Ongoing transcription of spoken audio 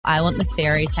I want the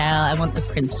fairy tale. I want the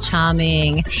Prince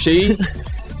Charming. She,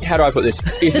 how do I put this,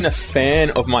 isn't a fan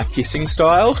of my kissing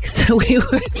style. So we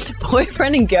were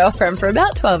boyfriend and girlfriend for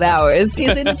about 12 hours.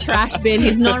 He's in a trash bin.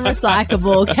 He's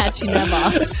non-recyclable. Catch you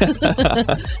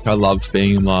never. I love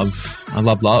being in love. I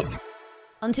love love.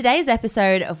 On today's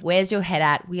episode of Where's Your Head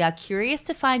At, we are curious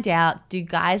to find out, do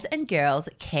guys and girls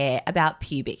care about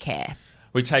pubic hair?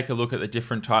 We take a look at the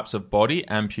different types of body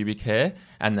and pubic hair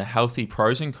and the healthy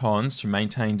pros and cons to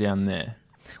maintain down there.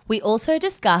 We also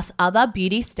discuss other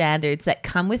beauty standards that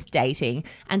come with dating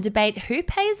and debate who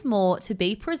pays more to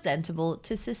be presentable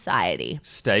to society.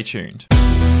 Stay tuned.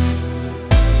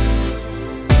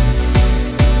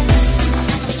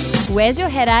 Where's Your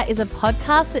Head At is a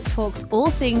podcast that talks all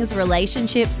things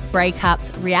relationships,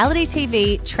 breakups, reality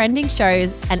TV, trending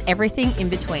shows, and everything in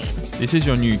between. This is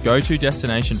your new go-to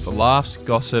destination for laughs,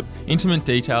 gossip, intimate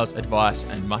details, advice,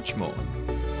 and much more.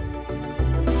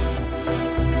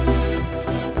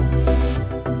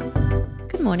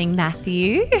 Good morning,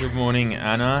 Matthew. Good morning,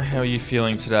 Anna. How are you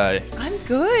feeling today? I'm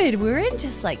good. We're in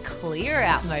just like clear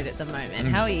out mode at the moment.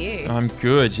 How are you? I'm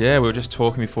good, yeah. We were just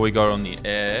talking before we got on the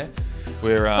air.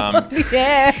 We're Yeah.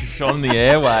 on the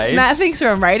airwaves. Matt thinks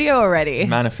we're on radio already.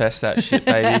 Manifest that shit,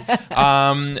 baby.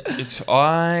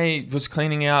 I was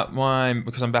cleaning out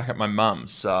because I'm back at my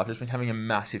mum's, so I've just been having a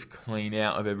massive clean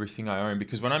out of everything I own,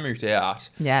 because when I moved out,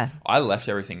 I left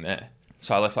everything there.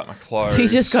 So I left like my clothes. So you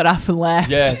just got up and left.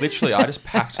 Yeah, literally. I just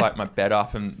packed like my bed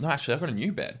up no, actually I've got a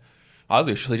new bed. I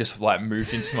literally just like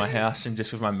moved into my house and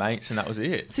just with my mates, and that was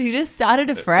it. So you just started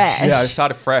afresh. Yeah, I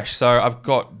started fresh. So I've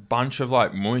got a bunch of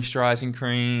like moisturizing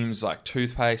creams, like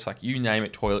toothpaste, like you name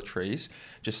it, toiletries,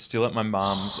 just still at my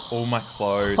mum's, all my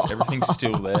clothes, everything's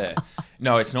still there.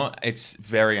 No, it's not. It's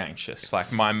very anxious.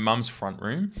 Like my mum's front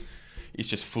room is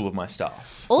just full of my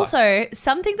stuff. Also,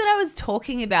 something that I was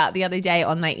talking about the other day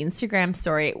on my Instagram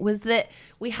story was that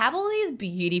we have all these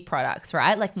beauty products,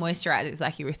 right? Like moisturizers,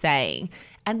 like you were saying,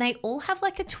 and they all have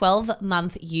like a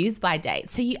 12-month use by date.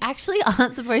 So you actually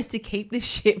aren't supposed to keep this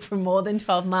shit for more than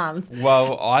 12 months.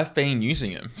 Well, I've been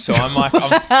using them. So I'm like...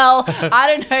 Well, I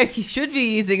don't know if you should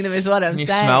be using them is what I'm saying.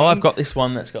 Can you smell? I've got this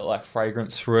one that's got like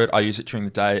fragrance through it. I use it during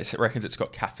the day. It reckons it's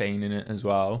got caffeine in it as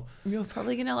well. You're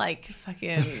probably going to like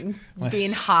fucking be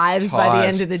in hives by the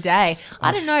end of the day.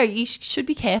 I don't know. You should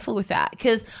be careful with that,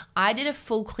 because I did a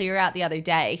full clear out the other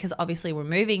day, because obviously we're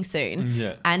moving soon.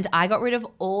 Yeah. And I got rid of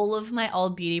all of my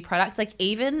old beauty products, like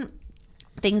even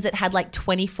things that had like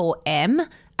 24M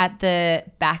at the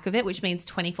back of it, which means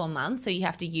 24 months. So you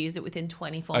have to use it within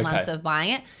 24 months of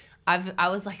buying it. I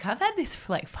was like, I've had this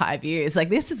for like 5 years. Like,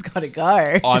 this has got to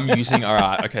go. I'm using, all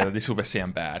right, okay, this will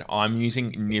sound bad. I'm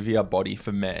using Nivea Body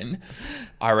for Men.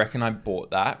 I reckon I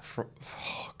bought that from,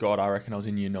 I reckon I was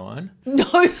in year 9. No,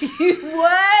 you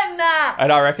weren't that.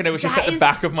 And I reckon it was just at the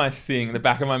back of my thing, the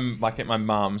back of my, like at my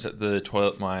mum's, at the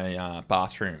toilet, my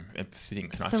bathroom thing.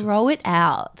 Throw it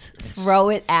out. Throw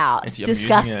it out. It's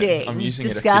disgusting. I'm using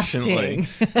it efficiently.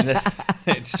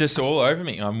 It's just all over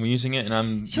me. I'm using it and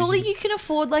I'm... Surely you can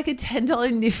afford like a $10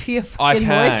 Nivea fucking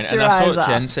moisturizer. And that's what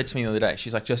Jen said to me the other day.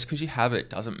 She's like, just because you have it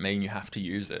doesn't mean you have to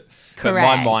use it. Correct.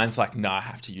 But my mind's like, no, I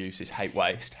have to use this. Hate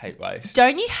waste.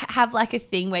 Don't you have like a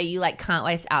thing where you like can't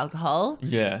waste alcohol?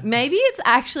 Yeah. Maybe it's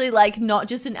actually like not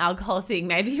just an alcohol thing.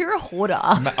 Maybe you're a hoarder.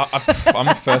 I'm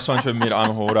the first one to admit I'm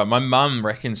a hoarder. My mum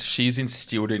reckons she's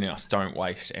instilled in us don't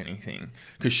waste anything,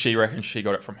 because she reckons she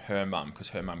got it from her mum, because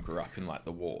her mum grew up in like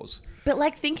the wars. But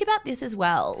like, think about this as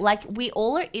well. Like, we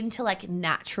all are into like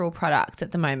natural products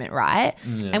at the moment, right?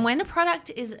 Yeah. And when a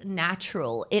product is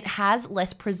natural, it has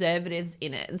less preservatives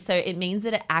in it. So it means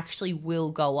that it actually will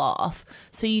go off.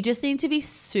 So you just need to be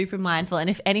super mindful. And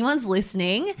if anyone's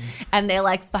listening and they're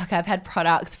like, fuck, I've had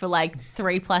products for like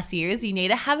 3+ years, you need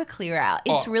to have a clear out.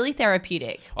 It's really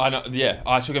therapeutic. I know. Yeah.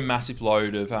 I took a massive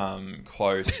load of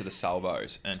clothes to the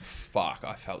salvos, and fuck,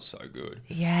 I felt so good.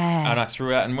 Yeah. And I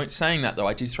threw out, and saying that though,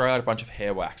 I did throw out a bunch of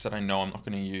hair wax that I know I'm not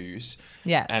going to use.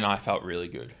 Yeah. And I felt really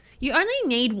good. You only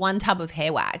need 1 tub of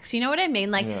hair wax. You know what I mean?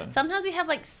 Like, sometimes we have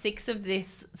like 6 of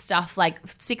this stuff, like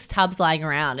 6 tubs lying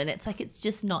around, and it's like, it's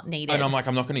just not needed. And I'm like,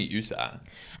 I'm not going to use that.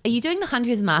 Are you doing the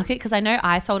Hunters Market? Because I know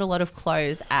I sold a lot of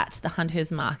clothes at the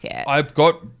Hunters Market. I've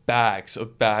got bags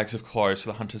of clothes for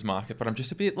the Hunters Market, but I'm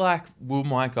just a bit like, will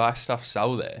my guy stuff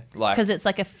sell there? Like, because it's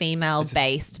like a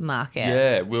female-based market.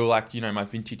 Yeah, will like, my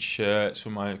vintage shirts or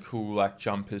my cool like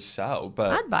jumpers sell? But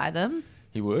I'd buy them.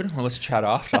 He would? Well, let's chat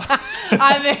after.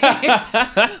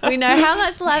 I mean, we know how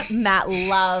much Matt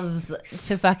loves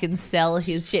to fucking sell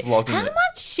his shit. Vlogging How it.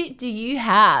 much shit do you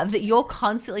have that you're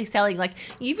constantly selling? Like,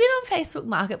 you've been on Facebook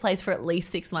Marketplace for at least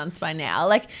 6 months by now.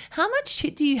 Like, how much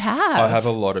shit do you have? I have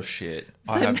a lot of shit.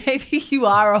 So maybe you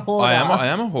are a hoarder. I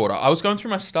am a hoarder. I was going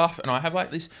through my stuff and I have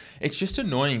like this. It's just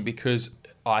annoying because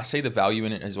I see the value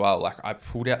in it as well. Like, I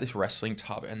pulled out this wrestling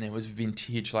tub and there was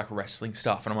vintage like wrestling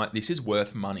stuff. And I'm like, this is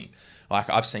worth money. Like,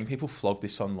 I've seen people flog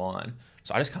this online.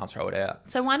 So I just can't throw it out.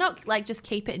 So why not like just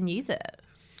keep it and use it?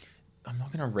 I'm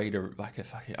not going to read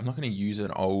I'm not going to use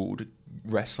an old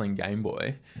wrestling Game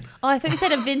Boy. Oh, I thought you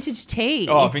said a vintage tee.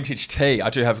 Oh, vintage tee. I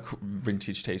do have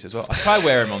vintage tees as well. I try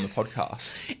wear them on the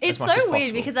podcast. It's so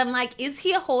weird because I'm like, is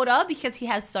he a hoarder because he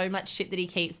has so much shit that he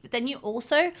keeps? But then you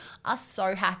also are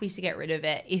so happy to get rid of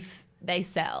it if they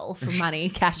sell for money,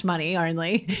 cash money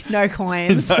only, no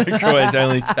coins. No coins,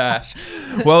 only cash.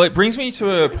 Well, it brings me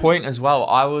to a point as well.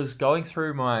 I was going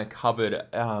through my cupboard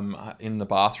in the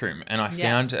bathroom and I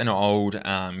found an old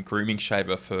grooming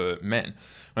shaver for men.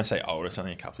 When I say old, it's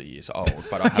only a couple of years old.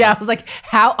 But I was like,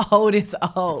 how old is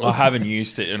old? I haven't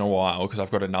used it in a while because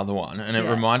I've got another one. And it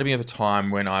reminded me of a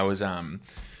time when I was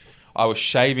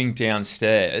shaving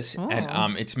downstairs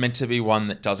and it's meant to be one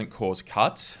that doesn't cause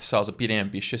cuts. So I was a bit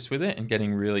ambitious with it and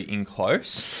getting really in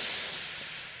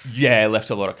close. Yeah, left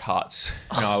a lot of cuts.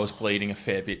 You know, I was bleeding a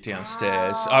fair bit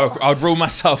downstairs. I would rule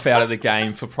myself out of the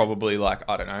game for probably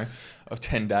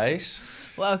 10 days.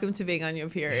 Welcome to being on your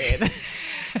period.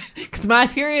 Because my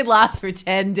period lasts for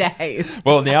 10 days.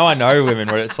 Well, now I know women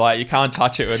what it's like. You can't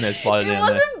touch it when there's blood down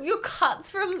there. Your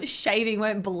cuts from shaving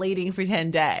weren't bleeding for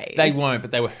 10 days. They weren't,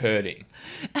 but they were hurting.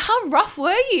 How rough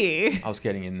were you? I was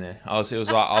getting in there. I was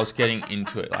getting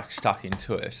into it, like stuck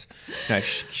into it. You know,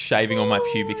 shaving all my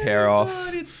pubic hair off.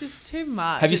 God, it's just too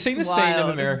much. Have you seen the scene of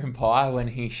American Pie when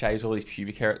he shaves all his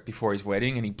pubic hair before his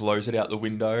wedding and he blows it out the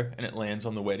window and it lands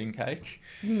on the wedding cake?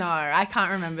 No, I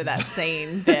can't remember that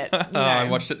scene, but you know. I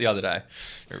watched it the other day.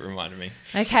 It reminded me.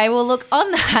 Okay, well, look,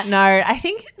 on that note, I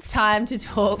think it's time to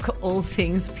talk all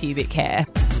things pubic hair.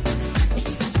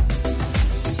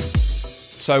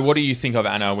 So what do you think of,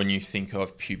 Anna, when you think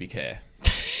of pubic hair?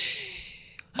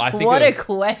 What a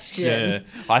question. Yeah,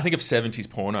 I think of 70s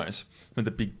pornos with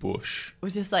the big bush.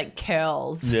 With just like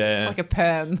curls. Yeah. Like a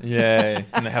perm. Yeah,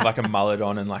 and they have like a mullet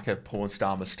on and like a porn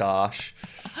star moustache.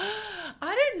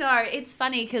 I don't know. It's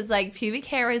funny because like pubic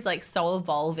hair is like so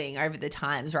evolving over the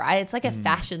times, right? It's like a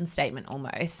fashion statement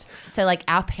almost. So like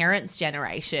our parents'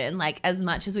 generation, like as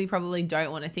much as we probably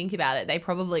don't want to think about it, they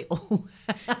probably all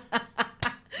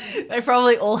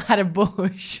had a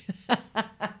bush.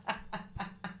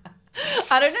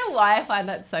 I don't know why I find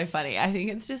that so funny. I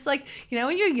think it's just like, you know,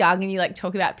 when you're young and you like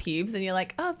talk about pubes and you're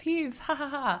like, oh, pubes, ha ha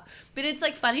ha. But it's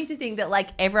like funny to think that like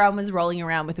everyone was rolling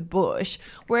around with a bush.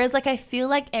 Whereas like I feel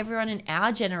like everyone in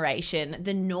our generation,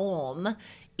 the norm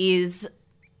is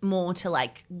more to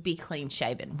like be clean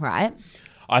shaven, right?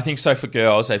 I think so. For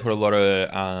girls, they put a lot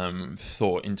of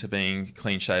thought into being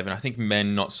clean shaven. I think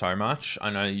men, not so much.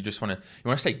 I know you want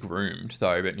to stay groomed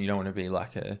though, but you don't want to be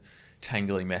like a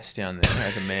tangly mess down there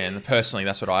as a man. Personally,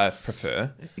 that's what I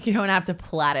prefer. You don't have to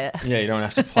plait it. Yeah, you don't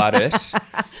have to plait it.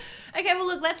 Okay, well,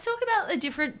 look, let's talk about the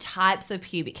different types of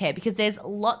pubic hair because there's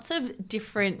lots of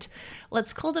different,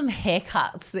 let's call them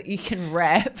haircuts that you can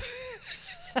rep.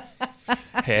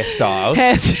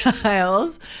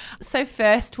 Hairstyles. So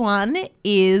first one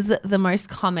is the most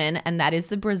common, and that is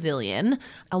the Brazilian.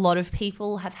 A lot of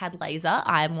people have had laser.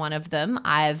 I'm one of them.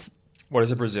 What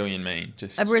does a Brazilian mean?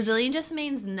 A Brazilian just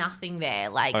means nothing there,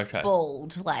 like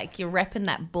bald. Like you're repping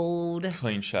that bald,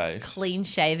 clean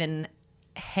shaven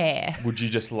hair. Would you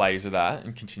just laser that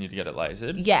and continue to get it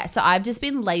lasered? Yeah, so I've just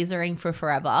been lasering for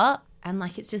forever, and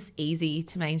like it's just easy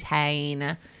to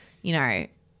maintain. You know,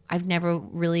 I've never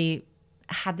really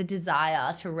had the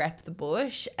desire to rep the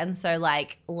bush, and so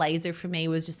like laser for me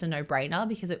was just a no-brainer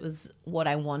because it was what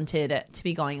I wanted to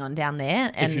be going on down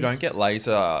there. And if you don't get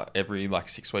laser every like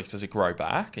 6 weeks, does it grow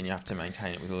back and you have to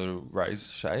maintain it with a little razor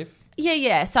shave?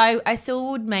 Yeah. So I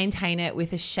still would maintain it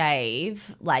with a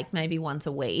shave, like maybe once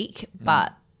a week,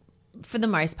 but for the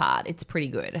most part, it's pretty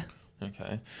good.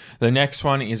 Okay. The next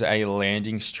one is a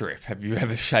landing strip. Have you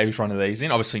ever shaved one of these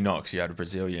in? Obviously not because you had a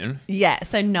Brazilian. Yeah,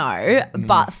 so no.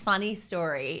 But funny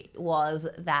story was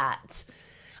that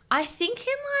I think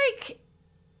in like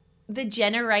the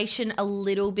generation a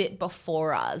little bit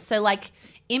before us, so like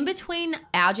in between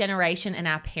our generation and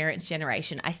our parents'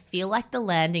 generation, I feel like the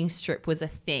landing strip was a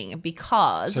thing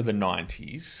because... So the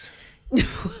 90s.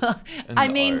 I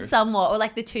mean somewhat, or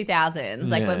like the 2000s,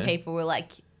 like when people were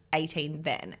like 18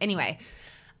 then. Anyway,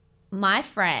 my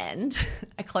friend,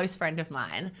 a close friend of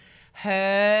mine,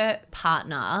 her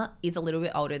partner is a little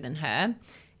bit older than her.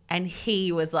 And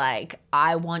he was like,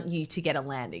 I want you to get a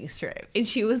landing strip. And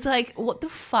she was like, what the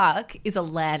fuck is a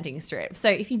landing strip? So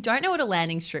if you don't know what a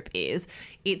landing strip is,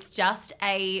 it's just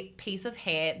a piece of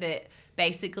hair that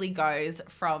basically goes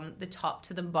from the top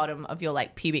to the bottom of your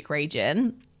like pubic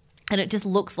region. And it just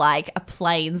looks like a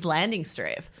plane's landing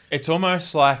strip. It's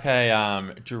almost like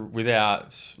a,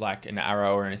 without like an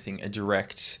arrow or anything, a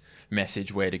direct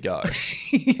message where to go.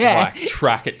 Yeah. Like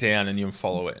track it down and you'll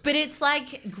follow it. But it's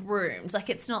like groomed. Like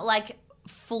it's not like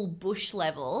full bush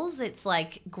levels. It's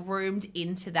like groomed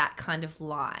into that kind of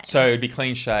line. So it'd be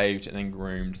clean shaved and then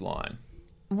groomed line.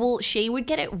 Well, she would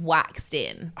get it waxed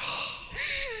in.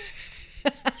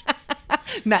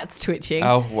 Matt's twitching.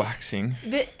 Oh, waxing.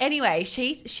 But anyway,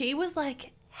 she was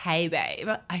like, hey, babe,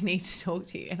 I need to talk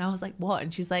to you. And I was like, what?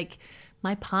 And she's like,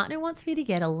 my partner wants me to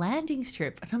get a landing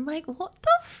strip. And I'm like, what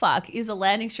the fuck is a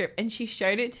landing strip? And she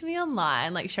showed it to me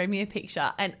online, like showed me a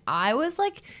picture. And I was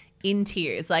like in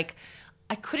tears. Like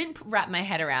I couldn't wrap my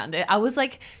head around it. I was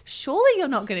like, surely you're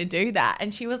not going to do that.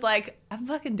 And she was like, I'm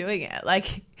fucking doing it.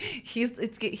 Like he's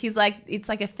like, it's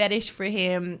like a fetish for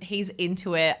him. He's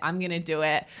into it. I'm going to do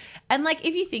it. And like,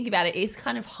 if you think about it, it's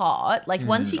kind of hot. Like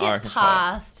once you get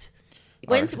past...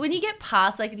 When you get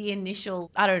past like the initial,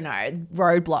 I don't know,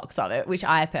 roadblocks of it, which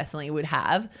I personally would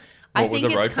have, I think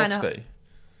it's kind of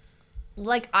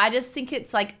like, I just think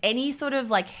it's like any sort of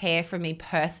like hair for me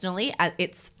personally.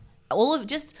 It's all of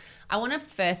just, I want to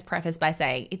first preface by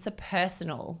saying it's a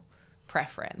personal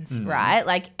preference, right?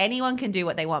 Like anyone can do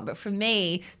what they want. But for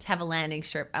me to have a landing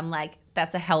strip, I'm like,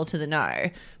 that's a hell to the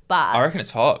no. But I reckon it's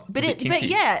hot. But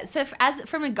yeah. So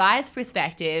from a guy's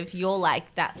perspective, you're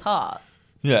like, that's hot.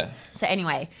 Yeah. So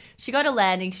anyway, she got a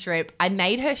landing strip. I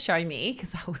made her show me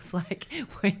because I was like,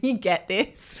 when you get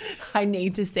this, I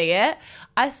need to see it.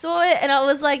 I saw it and I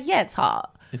was like, yeah, it's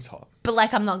hot. It's hot. But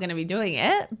like, I'm not going to be doing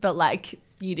it. But like,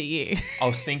 you do you. I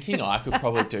was thinking I could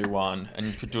probably do one and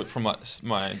you could do it from like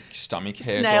my stomach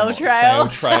hairs. Snail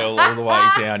trail all the way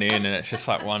down in, and it's just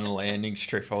like one landing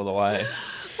strip all the way.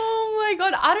 Oh my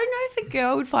God. I don't know if a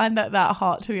girl would find that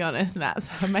hot, to be honest, Matt.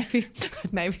 So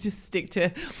maybe just stick to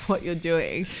what you're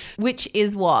doing, which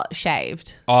is what?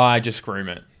 Shaved. I just groom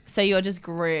it. So you're just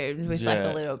groomed with like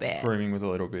a little bit. Grooming with a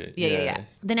little bit. Yeah.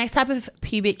 The next type of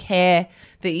pubic hair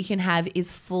that you can have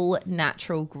is full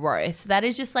natural growth. So that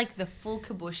is just like the full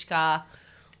kabushka,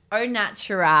 au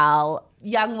natural,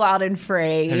 young, wild and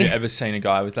free. Have you ever seen a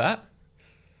guy with that?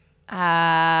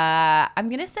 I'm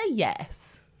going to say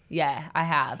yes. Yeah, I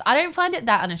have. I don't find it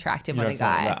that unattractive on a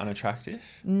guy. Find it that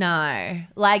unattractive? No.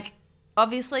 Like,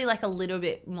 obviously, like a little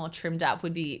bit more trimmed up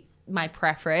would be my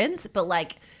preference, but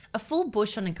like a full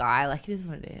bush on a guy, like it is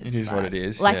what it is. It is what it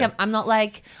is. Like, yeah. I'm not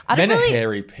like... Men are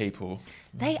hairy people.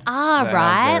 They are, They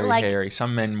right? are very like hairy.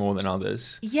 Some men more than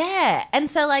others. Yeah. And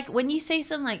so like when you see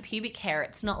some like pubic hair,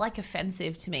 it's not like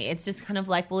offensive to me. It's just kind of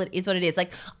like, well, it is what it is.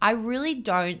 Like I really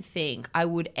don't think I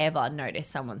would ever notice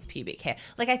someone's pubic hair.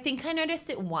 Like I think I noticed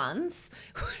it once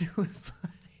when it was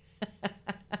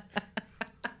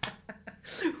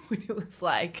when it was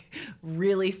like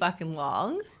really fucking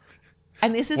long.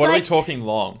 And this is what like... are we talking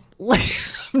long?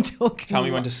 I'm talking Tell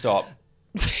me when to stop.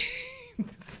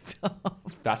 Stop.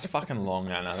 That's fucking long,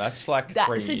 Anna. That's like 3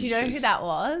 inches. So do you know who that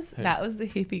was? Who? That was the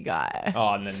hippie guy.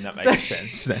 Oh, and then that makes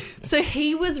sense then. So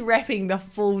he was repping the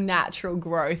full natural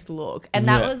growth look. And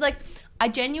that was like, I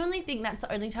genuinely think that's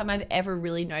the only time I've ever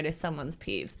really noticed someone's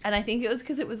pubes. And I think it was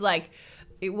because it was like,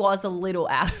 it was a little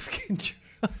out of control.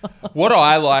 What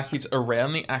I like is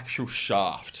around the actual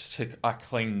shaft to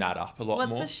clean that up a lot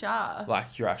more. What's the shaft?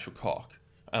 Like your actual cock.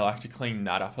 I like to clean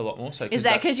that up a lot more. So is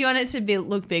that because you want it to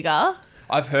look bigger?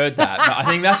 I've heard that. But I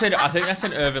think that's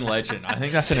an urban legend.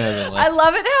 I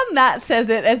love it how Matt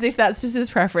says it as if that's just his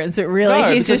preference. But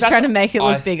really, he's just trying to make it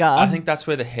look bigger. I think that's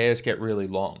where the hairs get really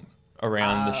long.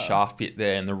 Around the shaft bit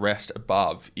there, and the rest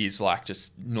above is like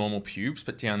just normal pubes,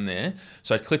 but down there.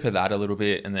 So I'd clipper that a little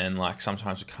bit, and then like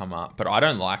sometimes it come up. But I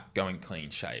don't like going clean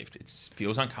shaved. It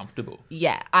feels uncomfortable.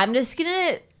 Yeah, I'm just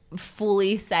gonna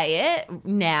fully say it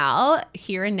now,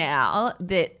 here and now,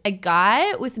 that a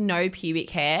guy with no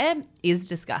pubic hair is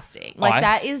disgusting. Like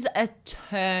that is a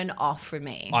turn off for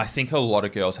me. I think a lot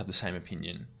of girls have the same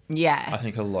opinion. Yeah. I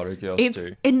think a lot of girls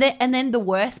do. And then the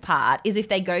worst part is if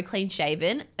they go clean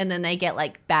shaven and then they get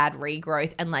like bad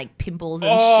regrowth and like pimples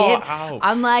and shit. Ow.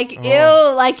 I'm like,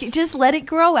 ew, like just let it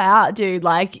grow out, dude.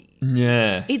 Like,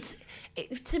 yeah.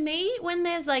 To me, when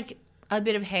there's like a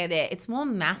bit of hair there, it's more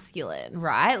masculine,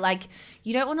 right? Like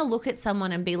you don't want to look at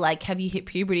someone and be like, have you hit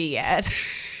puberty yet?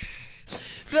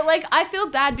 But like, I feel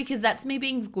bad because that's me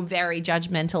being very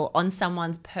judgmental on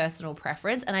someone's personal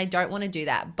preference, and I don't want to do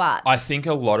that. But I think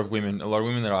a lot of women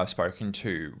that I've spoken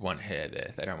to want hair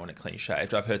there. They don't want it clean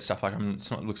shaved. I've heard stuff like,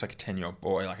 it looks like a 10-year-old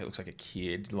boy, like it looks like a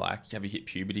kid. Like, have you hit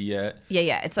puberty yet?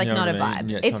 Yeah. It's like You know not a what I mean?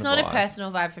 vibe. Yeah, it's not a vibe.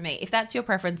 personal vibe for me. If that's your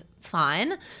preference,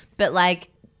 fine. But like,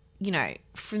 you know,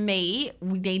 for me,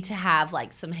 we need to have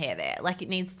like some hair there. Like it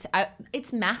needs to,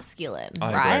 it's masculine,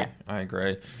 right? I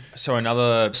agree. So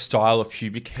another style of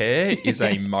pubic hair is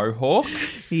a mohawk.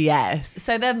 Yes.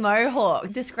 So the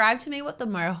mohawk, describe to me what the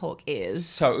mohawk is.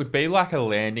 So it would be like a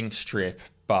landing strip,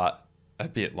 but a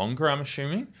bit longer, I'm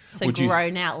assuming. It's a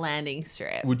grown out landing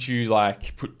strip. Would you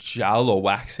like put gel or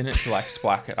wax in it to like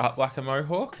spike it up like a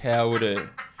mohawk? How would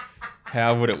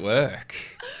it work?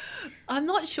 I'm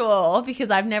not sure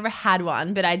because I've never had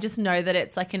one, but I just know that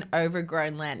it's like an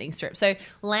overgrown landing strip. So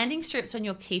landing strips, when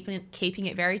you're keeping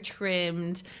it very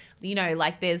trimmed, you know,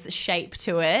 like there's shape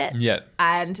to it. Yeah.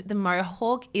 And the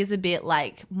mohawk is a bit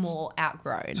like more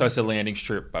outgrown. So it's a landing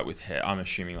strip, but with hair. I'm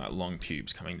assuming like long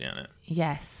pubes coming down it.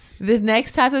 Yes. The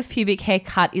next type of pubic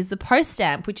haircut is the post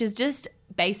stamp, which is just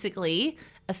basically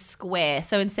a square.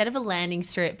 So instead of a landing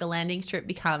strip, the landing strip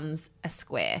becomes a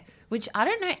square, which I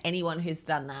don't know anyone who's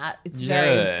done that. It's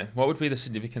very... What would be the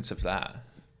significance of that?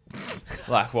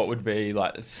 Like, what would be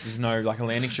like? There's no like a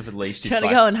landing strip at least. Trying to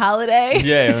go on holiday.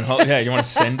 Yeah, you want to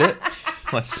send it?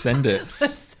 Let's send it.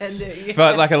 Yeah.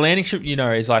 But like a landing strip, you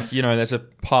know, is like, you know, there's a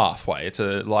pathway. It's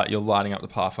you're lighting up the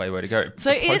pathway where to go.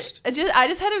 So I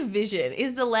just had a vision.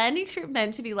 Is the landing strip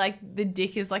meant to be like the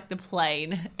dick is like the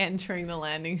plane entering the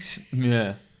landing strip?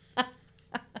 Yeah.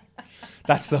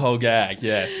 That's the whole gag.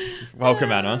 Yeah.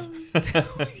 Welcome, Anna.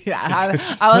 Yeah,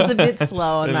 I was a bit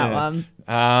slow on that one.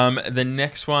 The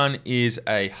next one is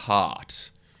a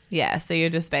heart. Yeah, so you're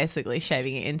just basically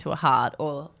shaving it into a heart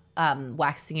or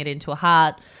waxing it into a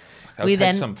heart. That would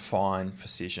take some fine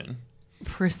precision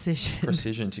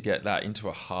to get that into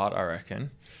a heart, I reckon.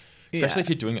 Especially if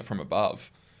you're doing it from above.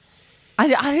 I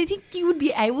don't think you would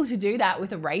be able to do that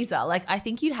with a razor. Like, I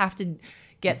think you'd have to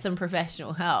get some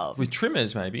professional help. With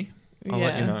trimmers, maybe. I'll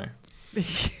let you know.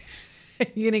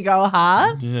 You're going to go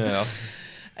hard? Yeah.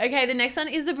 Okay, the next one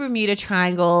is the Bermuda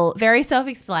Triangle. Very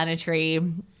self-explanatory.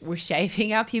 We're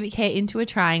shaving our pubic hair into a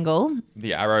triangle.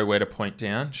 The arrow where to point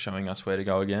down, showing us where to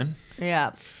go again.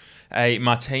 Yeah. A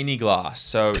martini glass.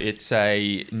 So it's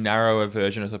a narrower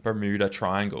version of the Bermuda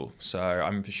Triangle. So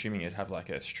I'm assuming it'd have like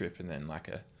a strip and then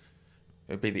it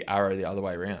would be the arrow the other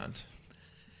way around.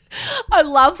 I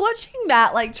love watching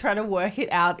Matt like trying to work it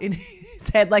out in his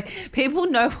head. Like, people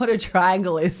know what a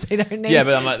triangle is. They don't need... Yeah,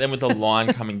 but I'm like, then with the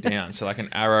line coming down. So like an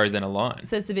arrow, then a line.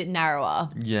 So it's a bit narrower.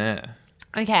 Yeah.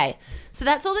 Okay. So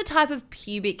that's all the type of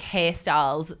pubic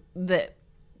hairstyles that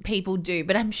people do.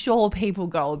 But I'm sure people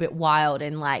go a bit wild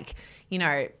and like, you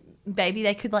know, maybe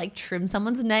they could like trim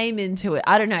someone's name into it.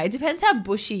 I don't know. It depends how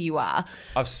bushy you are.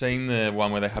 I've seen the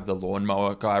one where they have the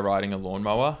lawnmower guy riding a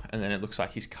lawnmower and then it looks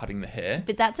like he's cutting the hair.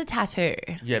 But that's a tattoo.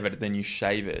 Yeah, but then you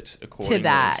shave it accordingly. To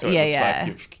that, so it yeah, looks yeah. like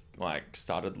you've like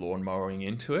started lawnmowing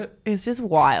into it. It's just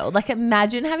wild. Like,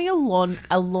 imagine having a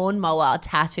lawnmower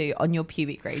tattoo on your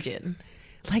pubic region.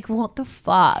 Like, what the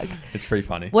fuck? It's pretty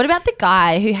funny. What about the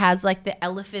guy who has like the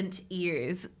elephant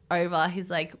ears over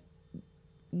his like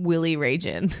willy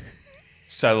region?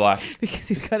 So like because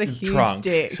he's got a huge trunk,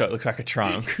 dick. so it looks like a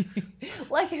trunk.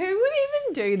 Like, who would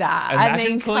even do that? Imagine I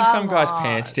mean, pulling some guy's on.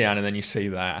 pants down and then you see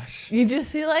that. You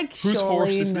just feel like, whose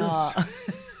horse is not.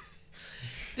 this?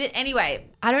 But anyway,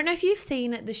 I don't know if you've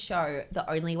seen the show The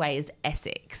Only Way is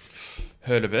Essex.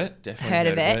 Heard of it? Definitely Heard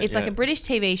of it. It's yeah. like a British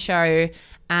TV show,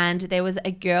 and there was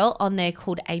a girl on there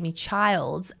called Amy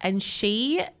Childs, and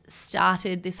she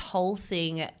started this whole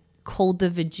thing called the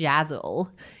vajazzle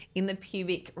in the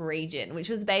pubic region, which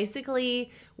was basically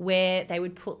where they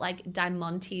would put like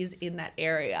diamantes in that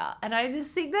area. And I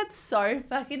just think that's so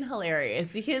fucking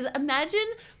hilarious, because imagine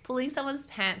pulling someone's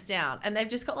pants down and they've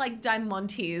just got like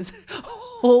diamantes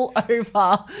all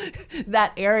over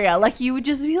that area. Like, you would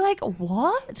just be like,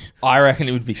 what? I reckon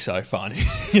it would be so funny.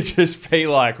 You'd just be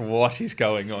like, what is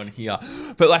going on here?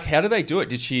 But like, how do they do it?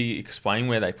 Did she explain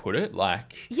where they put it?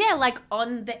 Like, yeah, like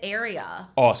on the area.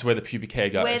 Oh, so where the pubic hair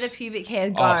goes. Where the pubic hair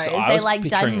goes. So they like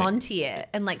diamante it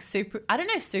and like super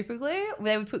glue.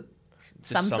 They would put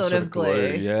some sort of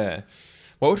glue. Yeah.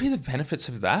 What would be the benefits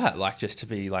of that? Like, just to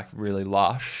be like really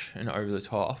lush and over the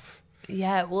top.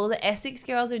 Yeah, well, the Essex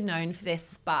girls are known for their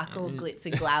sparkle, glitz,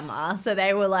 and glamour. So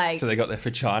they were like... So they got their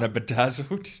vagina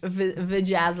bedazzled.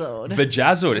 Vajazzled.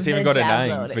 Vajazzled. It's even got a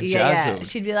name. Vajazzled. Yeah.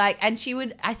 She'd be like... And she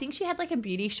would... I think she had like a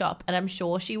beauty shop, and I'm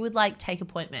sure she would like take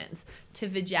appointments to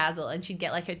vajazzle, and she'd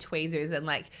get like her tweezers and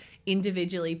like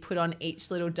individually put on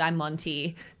each little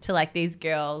diamante to like these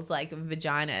girls like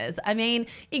vaginas. I mean,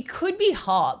 it could be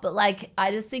hot, but like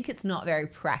I just think it's not very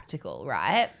practical,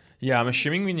 right? Yeah, I'm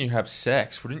assuming when you have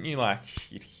sex, wouldn't you like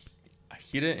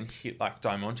hit it and hit like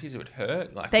diamantes? It would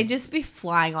hurt. Like they'd just be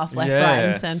flying off left, right,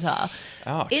 and center.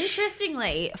 Ouch.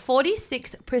 Interestingly,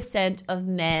 46% of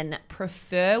men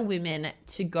prefer women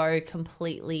to go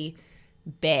completely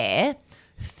bare.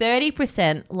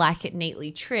 30% like it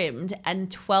neatly trimmed, and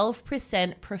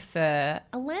 12% prefer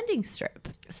a landing strip.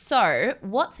 So,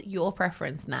 what's your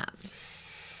preference, Matt?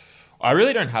 I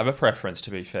really don't have a preference, to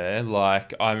be fair.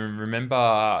 Like, I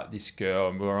remember this girl,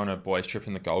 and we were on a boys' trip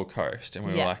in the Gold Coast, and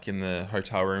we were like in the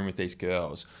hotel room with these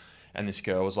girls, and this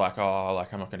girl was like, "Oh,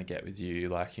 like I'm not going to get with you,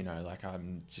 like like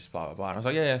I'm just blah blah blah." And I was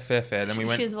like, "Yeah, fair." Then we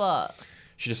went. She's what?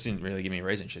 She just didn't really give me a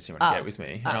reason. She just didn't want to get with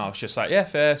me. And I was just like, yeah,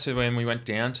 fair. So when we went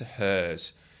down to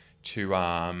hers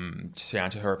down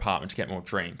to her apartment to get more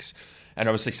drinks, and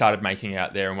obviously started making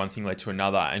out there, and one thing led to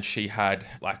another, and she had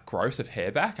like growth of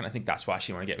hair back, and I think that's why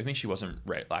she wanted to get with me. She wasn't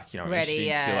ready, she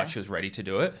didn't feel like she was ready to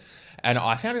do it. And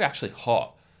I found it actually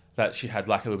hot that she had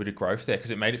like a little bit of growth there,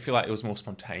 because it made it feel like it was more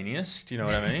spontaneous. Do you know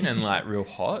what I mean? And like real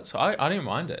hot. So I didn't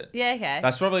mind it. Yeah, okay.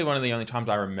 That's probably one of the only times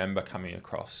I remember coming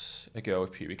across a girl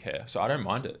with pubic hair. So I don't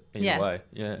mind it either way.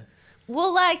 Yeah.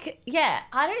 Well, like, yeah,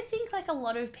 I don't think like a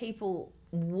lot of people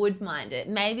would mind it.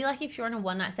 Maybe like if you're on a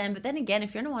one night stand, but then again,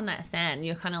 if you're on a one night stand,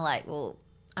 you're kind of like, well,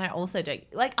 I also don't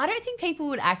like. I don't think people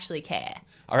would actually care.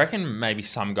 I reckon maybe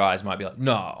some guys might be like,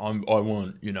 no, I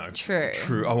want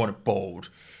true. I want it bald.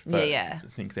 But I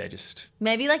think they're just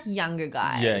maybe like younger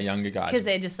guys. Yeah, younger guys, because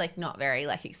they're just like not very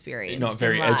like experienced, not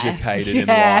very educated in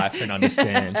life and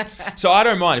understand. So I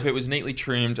don't mind if it was neatly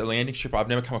trimmed. A landing strip. I've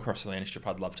never come across a landing strip.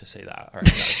 I'd love to see that. I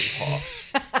reckon that would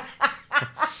be hot.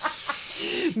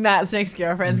 Matt's next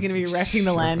girlfriend's going to be wrecking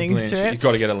the landing strip. You've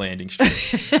got to get a landing strip.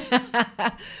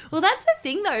 Well, that's the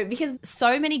thing though, because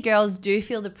so many girls do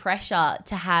feel the pressure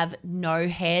to have no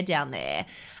hair down there.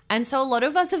 And so a lot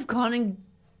of us have gone and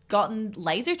gotten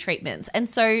laser treatments. And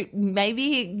so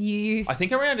maybe I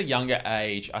think around a younger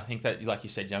age, I think that, like you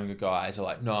said, younger guys are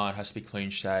like, no, it has to be clean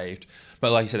shaved.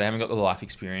 But like you said, they haven't got the life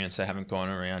experience. They haven't gone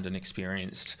around and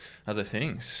experienced other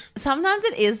things. Sometimes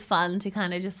it is fun to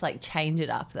kind of just like change it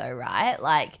up though, right?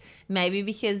 Like maybe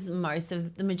because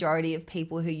the majority of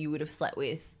people who you would have slept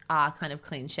with are kind of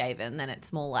clean shaven, then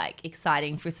it's more like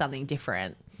exciting for something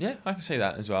different. Yeah, I can see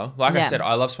that as well. Like I said,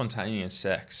 I love spontaneous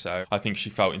sex. So I think she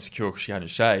felt insecure because she hadn't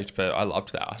shaved, but I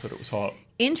loved that. I thought it was hot.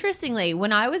 Interestingly,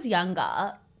 when I was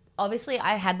younger, obviously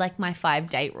I had like my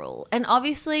 5-date rule. And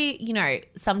obviously,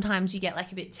 sometimes you get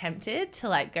like a bit tempted to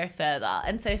like go further.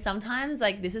 And so sometimes,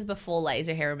 like this is before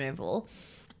laser hair removal,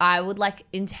 I would like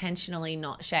intentionally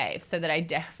not shave so that I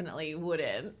definitely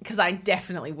wouldn't, because I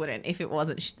definitely wouldn't if it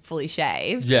wasn't fully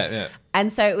shaved. Yeah.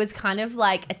 And so it was kind of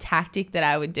like a tactic that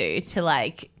I would do to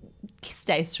like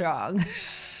stay strong.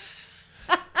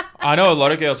 I know a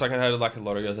lot of girls, like I heard like a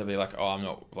lot of girls, they'd be like, oh, I'm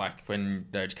not, like when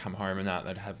they'd come home and that,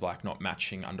 they'd have like not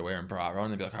matching underwear and bra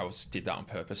on. They'd be like, I did that on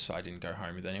purpose so I didn't go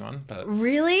home with anyone. But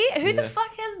really? Who the fuck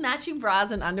has matching bras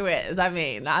and underwears? I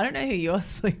mean, I don't know who you're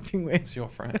sleeping with. It's your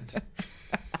friend.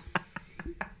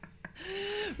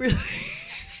 Really?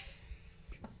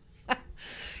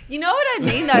 You know what I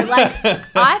mean though? Like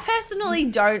I personally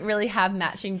don't really have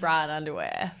matching bra and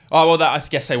underwear. Oh, well, I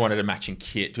guess they wanted a matching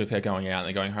kit if they're going out and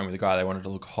they're going home with a guy. They wanted to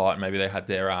look hot. Maybe they had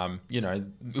their,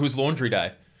 it was laundry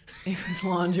day. It was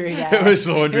laundry day. It was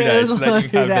laundry day, so they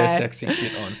can have their sexy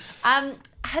kit on.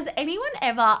 Has anyone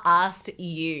ever asked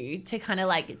you to kind of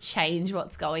like change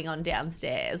what's going on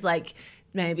downstairs? Like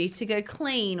maybe to go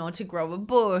clean or to grow a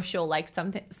bush or like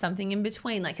something in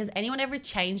between? Like has anyone ever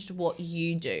changed what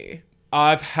you do?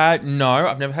 I've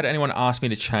never had anyone ask me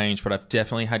to change, but I've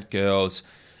definitely had girls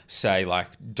say like,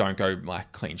 don't go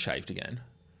like clean shaved again.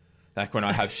 Like when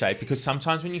I have shaved, because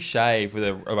sometimes when you shave with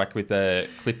the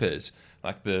clippers,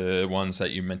 like the ones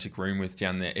that you're meant to groom with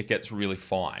down there, it gets really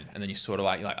fine. And then you sort of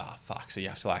like, you're like, oh fuck. So you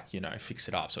have to like, fix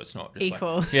it up. So it's not just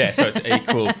equal. Like, so it's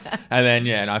equal. And then,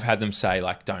 and I've had them say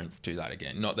like, don't do that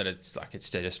again. Not that it's like,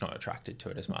 they're just not attracted to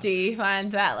it as much. Do you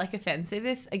find that like offensive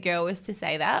if a girl was to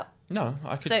say that? No,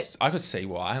 I could see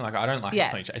why. Like, I don't like a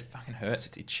clean shave. It fucking hurts.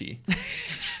 It's itchy.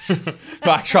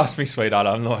 Like, trust me, sweetheart,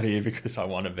 I'm not here because I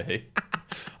want to be.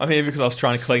 I'm here because I was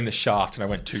trying to clean the shaft and I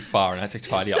went too far and I had to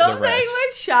tidy up Stop the saying rest.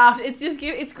 word shaft.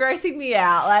 It's grossing me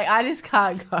out. Like, I just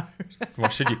can't go.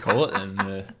 What should you call it then?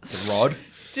 The rod?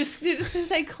 Just to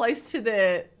say close to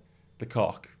the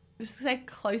cock. Just to say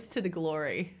close to the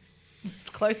glory.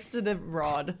 Just close to the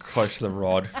rod. Close to the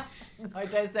rod. I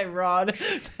don't say rod.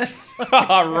 That's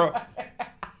Ro-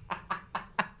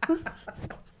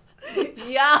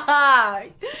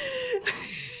 yuck.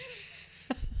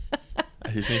 Are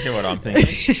you thinking what I'm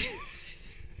thinking?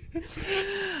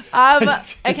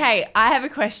 Okay, I have a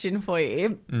question for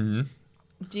you. Mm-hmm.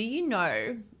 Do you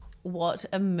know what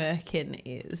a merkin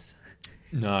is?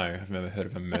 No, I've never heard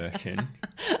of a merkin.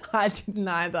 I didn't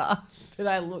either, but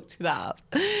I looked it up.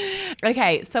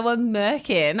 Okay, so a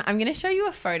merkin, I'm going to show you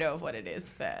a photo of what it is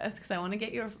first because I want to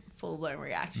get your full-blown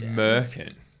reaction.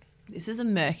 Merkin. This is a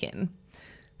merkin.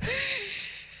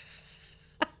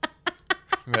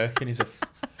 Merkin is a...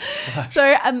 So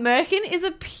a merkin is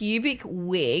a pubic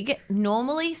wig.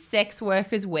 Normally sex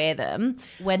workers wear them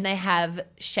when they have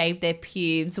shaved their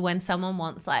pubes, when someone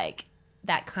wants like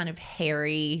that kind of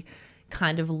hairy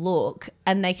kind of look.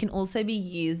 And they can also be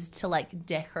used to like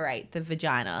decorate the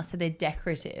vagina. So they're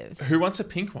decorative. Who wants a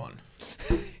pink one?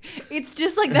 It's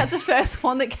just like that's the first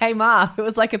one that came up. It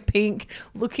was like a pink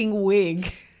looking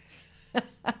wig.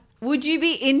 Would you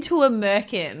be into a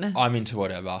merkin? I'm into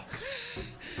whatever.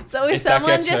 So if that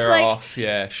someone gets just her like off,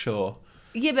 yeah, sure.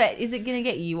 Yeah, but is it going to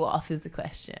get you off is the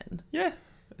question. Yeah.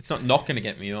 It's not going to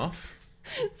get me off.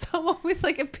 Someone with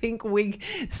like a pink wig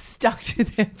stuck to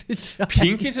their vagina.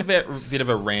 Pink is a bit of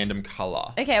a random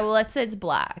colour. Okay, well, let's say it's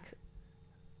black.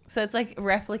 So it's like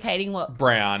replicating what...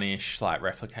 Brownish, like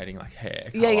replicating like hair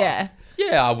colour. Yeah.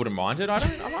 Yeah, I wouldn't mind it.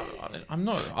 I'm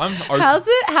open. How's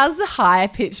the high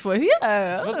pitched voice?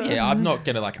 Yeah. Well, yeah, I'm not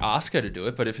gonna like ask her to do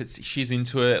it, but if she's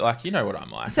into it, like you know what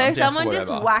I'm like. So I'm if down for someone just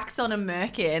whatever. whacks on a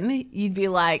merkin, you'd be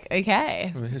like,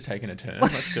 okay. Well, this is taking a turn.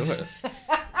 Let's do it.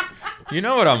 You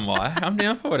know what I'm like. I'm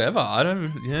down for whatever.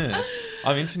 I'm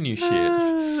into new shit.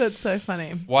 That's so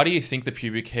funny. Why do you think the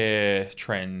pubic hair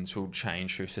trends will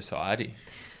change through society?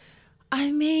 I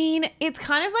mean, it's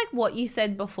kind of like what you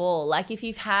said before. Like if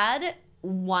you've had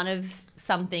one of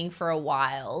something for a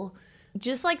while,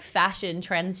 just like fashion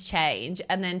trends change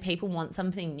and then people want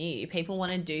something new. People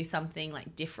want to do something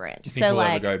like different. Do you think we'll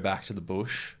ever go back to the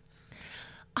bush?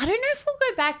 I don't know if we'll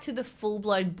go back to the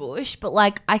full-blown bush, but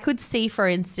like I could see, for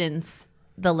instance,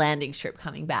 the landing strip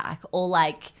coming back or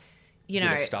like, you know,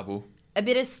 a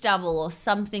bit of stubble or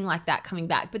something like that coming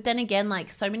back. But then again, like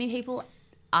so many people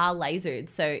are lasered,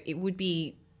 so it would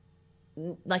be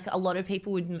like a lot of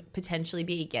people would potentially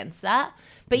be against that.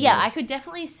 But yeah, I could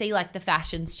definitely see like the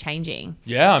fashions changing.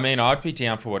 Yeah, I mean, I'd be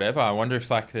down for whatever. I wonder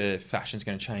if like the fashion's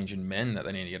going to change in men that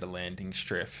they need to get a landing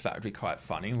strip. That would be quite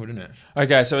funny, wouldn't it?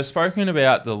 Okay, so we've spoken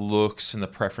about the looks and the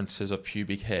preferences of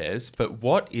pubic hairs, but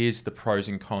what is the pros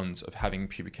and cons of having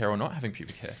pubic hair or not having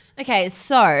pubic hair? Okay,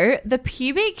 so the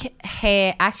pubic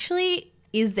hair actually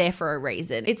is there for a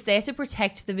reason. It's there to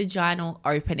protect the vaginal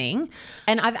opening.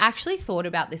 And I've actually thought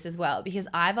about this as well because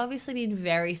I've obviously been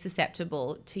very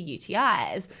susceptible to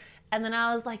UTIs. And then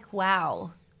I was like,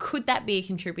 wow, could that be a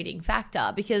contributing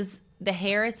factor? Because the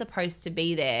hair is supposed to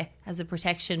be there as a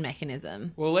protection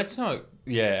mechanism. Well, let's not...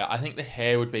 Yeah, I think the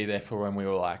hair would be there for when we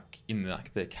were like in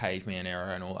like the caveman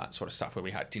era and all that sort of stuff where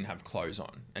we didn't have clothes on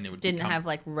and it would didn't have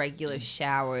like regular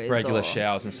showers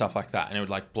and stuff like that, and it would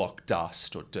like block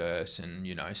dust or dirt and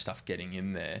you know stuff getting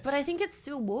in there. But I think it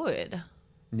still would.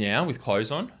 Now with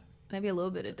clothes on, maybe a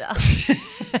little bit of dust.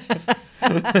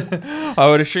 I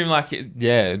would assume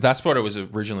that's what it was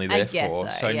originally there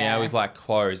for. So yeah. Now with like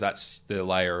clothes, that's the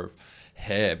layer of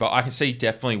hair. But I can see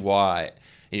definitely why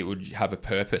it would have a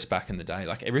purpose back in the day.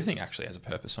 Like everything actually has a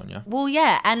purpose on you. Well,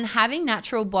 yeah, and having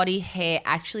natural body hair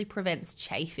actually prevents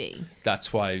chafing.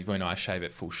 That's why when I shave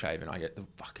it full shaven, I get the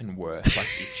fucking worst, like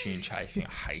itchy and chafing.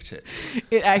 I hate it.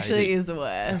 It actually is the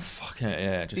worst. Fucking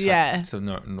yeah, just yeah. Like, it's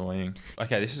annoying.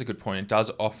 Okay, this is a good point. It does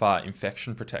offer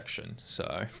infection protection.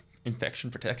 So infection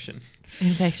protection.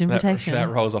 That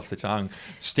rolls off the tongue.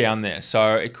 It's down there.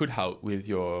 So it could help with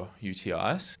your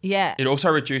UTIs. Yeah. It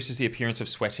also reduces the appearance of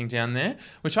sweating down there,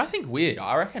 which I think weird.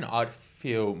 I reckon I'd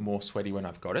feel more sweaty when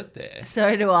I've got it there.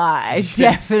 So do I.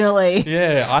 Definitely.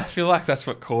 Yeah, I feel like that's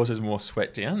what causes more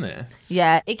sweat down there.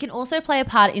 Yeah. It can also play a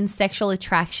part in sexual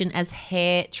attraction as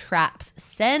hair traps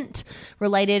scent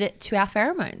related to our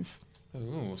pheromones.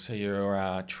 Ooh, so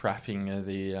you're trapping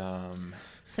the...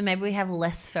 So maybe we have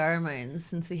less pheromones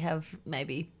since we have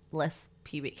maybe less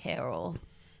pubic hair or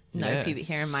no pubic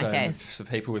hair in my case. So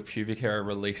people with pubic hair are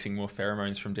releasing more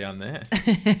pheromones from down there.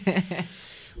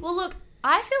 Well, look,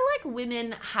 I feel like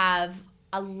women have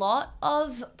a lot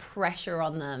of pressure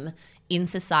on them in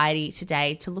society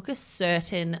today to look a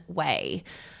certain way.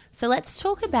 So let's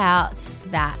talk about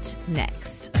that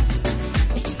next.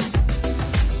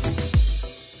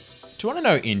 Do you want to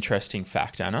know interesting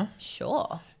fact, Anna?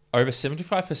 Sure. Over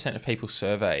 75% of people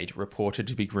surveyed reported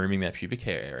to be grooming their pubic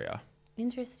hair area.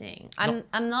 Interesting. I'm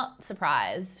not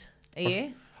surprised. Are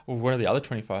you? Well, what are the other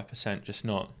 25% just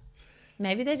not?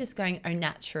 Maybe they're just going au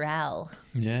naturel.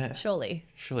 Yeah. Surely.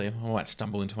 Surely I might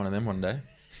stumble into one of them one day.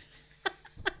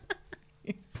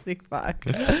 Sick fuck.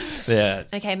 Yeah.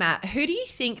 Okay, Matt, who do you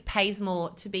think pays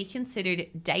more to be considered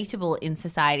dateable in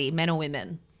society, men or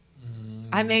women?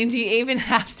 I mean, do you even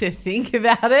have to think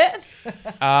about it?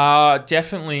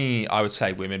 Definitely, I would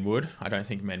say women would. I don't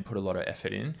think men put a lot of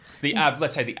effort in.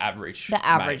 Let's say the average. The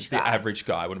average guy. The average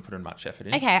guy wouldn't put in much effort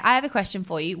in. Okay, I have a question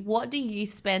for you. What do you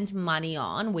spend money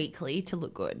on weekly to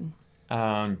look good?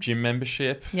 Gym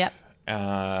membership. Yep.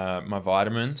 My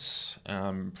vitamins,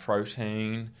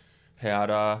 protein,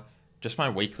 powder, just my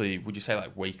weekly, would you say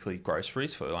like weekly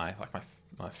groceries for like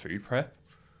my food prep?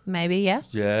 Maybe, yeah.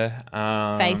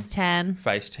 Yeah. Face tan.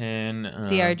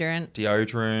 Deodorant.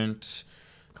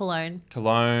 Cologne.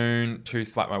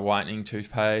 Like my whitening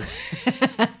toothpaste.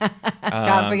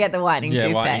 Can't forget the whitening toothpaste.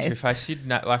 Yeah, whitening toothpaste.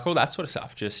 Like all that sort of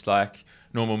stuff, just like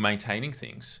normal maintaining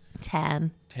things.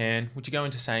 Tan. Would you go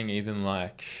into saying even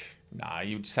like... Nah,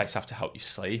 you would say stuff to help you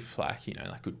sleep, like,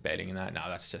 like good bedding and that. No,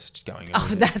 that's just going on.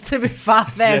 Oh, that's a bit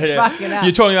far-fetched. Yeah. Fucking hell.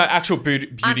 You're talking about actual beauty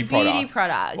product. Beauty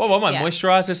products. Well, my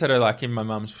moisturisers that are like in my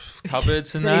mum's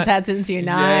cupboards and that. He's had since year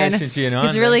 9. Yeah, since year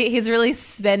 9. He's really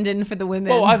spending for the women.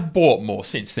 Well, I've bought more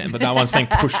since then, but that one's been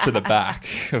pushed to the back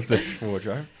of the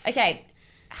wardrobe. Okay,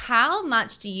 how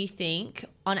much do you think,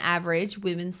 on average,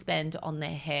 women spend on their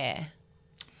hair?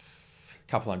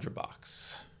 Couple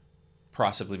 $100.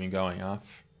 Price of living going up.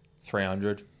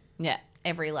 300. Yeah,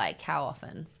 every how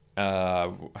often?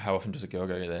 How often does a girl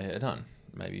go get their hair done?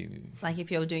 Maybe. Like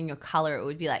if you're doing your colour, it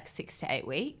would be like 6 to 8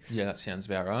 weeks. Yeah, that sounds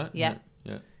about right. Yeah.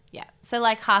 Yeah. So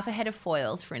like half a head of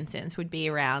foils, for instance, would be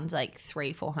around like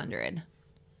 $300-400.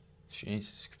 Jeez,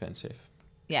 it's expensive.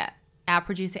 Yeah. Our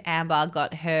producer Amber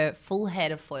got her full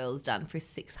head of foils done for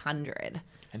 $600.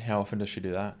 And how often does she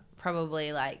do that?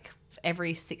 Probably like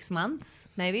every 6 months,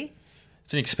 maybe.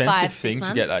 It's an expensive 5-6 thing months.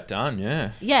 to get that done,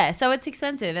 yeah. Yeah, so it's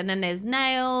expensive. And then there's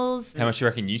nails. How much do you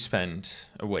reckon you spend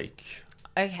a week?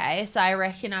 Okay, so I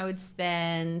reckon I would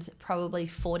spend probably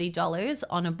 $40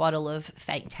 on a bottle of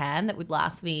fake tan that would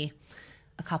last me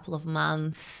a couple of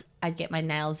months. I'd get my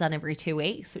nails done every 2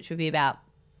 weeks, which would be about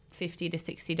 $50 to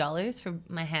 $60 for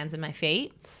my hands and my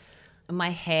feet. My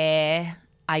hair,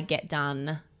 I get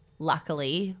done,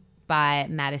 luckily, by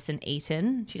Madison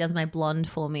Eaton. She does my blonde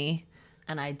for me,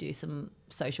 and I do some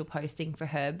social posting for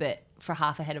her, but for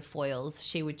half a head of foils,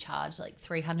 she would charge like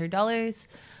 $300.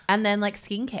 And then like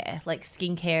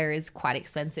skincare is quite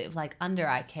expensive, like under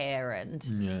eye care and,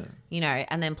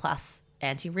 and then plus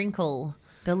anti-wrinkle.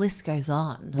 The list goes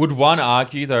on. Would one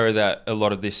argue though that a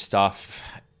lot of this stuff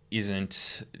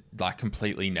isn't like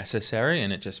completely necessary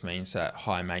and it just means that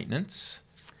high maintenance?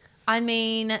 I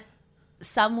mean,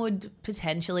 some would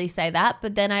potentially say that,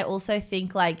 but then I also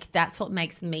think like that's what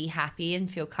makes me happy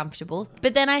and feel comfortable.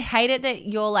 But then I hate it that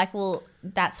you're like, well,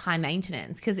 that's high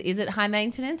maintenance, because is it high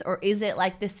maintenance or is it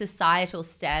like the societal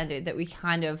standard that we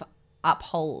kind of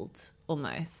uphold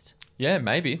almost? Yeah,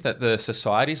 maybe that the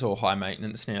society's all high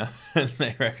maintenance now and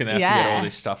they reckon they have to get all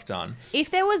this stuff done.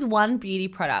 If there was one beauty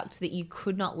product that you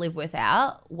could not live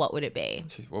without, what would it be?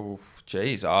 Well,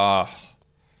 geez, I'm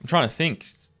trying to think.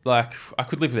 Like, I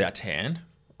could live without tan.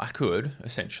 I could,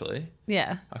 essentially.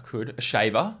 Yeah. I could. A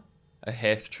shaver, a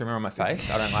hair trimmer on my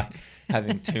face. I don't like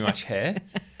having too much hair.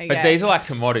 Okay. But these are like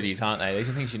commodities, aren't they?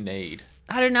 These are things you need.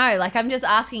 I don't know. Like, I'm just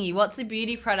asking you, what's the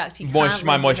beauty product you can't live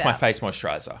my without? face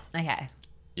moisturiser. Okay.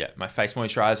 Yeah, my face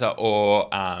moisturiser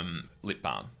or lip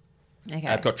balm. Okay.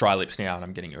 I've got dry lips now and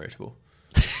I'm getting irritable.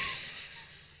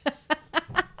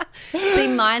 See,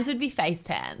 mine would be face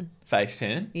tan. Face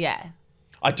tan? Yeah.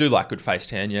 I do like good face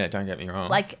tan, yeah, don't get me wrong.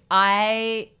 Like,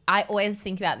 I always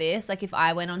think about this. Like, if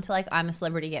I went on to, like, I'm a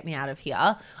celebrity, get me out of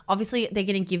here. Obviously, they're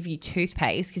going to give you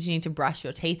toothpaste because you need to brush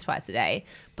your teeth twice a day.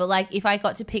 But, like, if I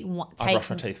got to pick one... I brush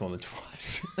my teeth more than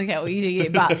twice. Okay, well, you do you.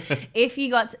 But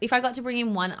if I got to bring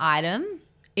in one item,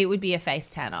 it would be a face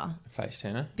tanner. Face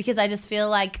tanner? Because I just feel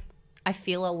like I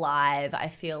feel alive. I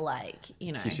feel like,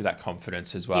 Gives you that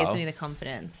confidence as well. Gives me the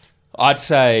confidence. I'd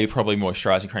say probably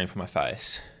moisturising cream for my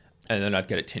face. And then I'd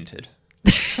get it tinted.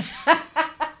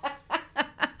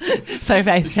 So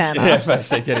face tanner. Yeah,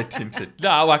 face, I get it tinted.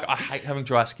 No, like I hate having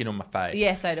dry skin on my face.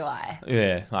 Yeah, so do I.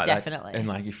 Yeah, like definitely. And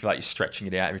like you feel like you're stretching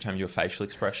it out every time you do a facial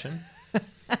expression.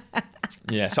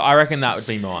 Yeah, so I reckon that would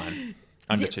be mine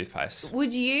under toothpaste.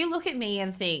 Would you look at me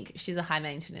and think she's a high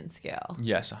maintenance girl?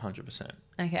 Yes, 100%.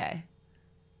 Okay.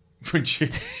 Would you?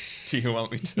 Do you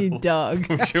want me to? You dog.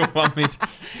 Would you want me to?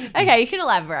 Okay, you can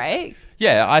elaborate.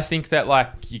 Yeah, I think that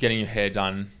like you're getting your hair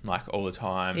done like all the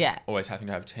time. Yeah. Always having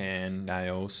to have tan,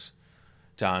 nails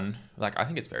done. Like I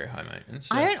think it's very high maintenance.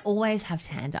 I Yeah. don't always have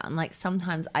tan done. Like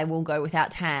sometimes I will go without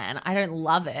tan. I don't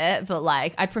love it, but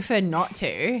like I'd prefer not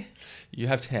to. You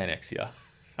have tanexia.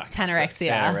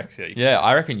 Tanorexia. Tanorexia. Yeah,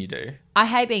 I reckon you do. I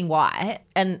hate being white,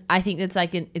 and I think that's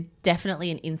like definitely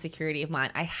an insecurity of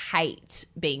mine. I hate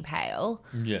being pale.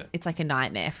 Yeah. It's like a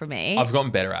nightmare for me. I've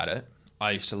gotten better at it.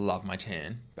 I used to love my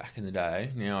tan back in the day.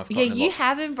 Now I've Yeah, gotten you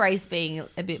have embraced being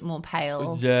a bit more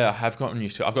pale. Yeah, I have gotten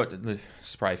used to it. I've got the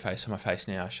spray face on my face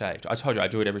now, shaved. I told you I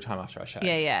do it every time after I shave.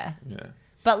 Yeah. Yeah.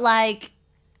 But like,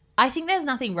 I think there's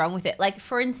nothing wrong with it. Like,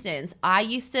 for instance,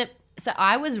 so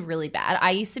I was really bad.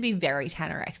 I used to be very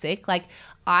tanorexic. Like,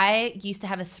 I used to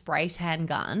have a spray tan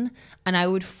gun, and I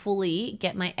would fully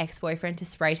get my ex-boyfriend to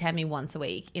spray tan me once a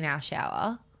week in our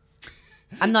shower.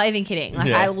 I'm not even kidding. Like,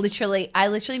 Yeah. I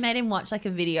literally made him watch like a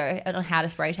video on how to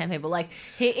spray tan people. Like,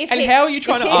 How are you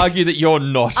trying to argue that you're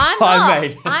not high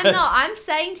maintenance? I'm not. I'm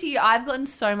saying to you, I've gotten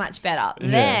so much better.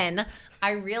 Yeah. Then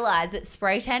I realized that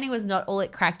spray tanning was not all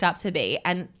it cracked up to be,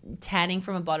 and tanning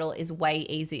from a bottle is way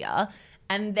easier.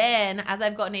 And then as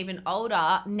I've gotten even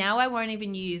older, now I won't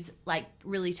even use like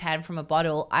really tan from a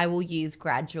bottle. I will use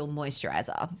gradual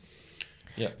moisturizer.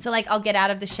 Yeah. So like I'll get out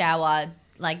of the shower,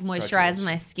 like moisturize Graduals.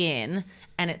 my skin,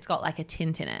 and it's got like a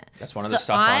tint in it. That's one of the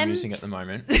stuff I'm using at the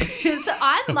moment. So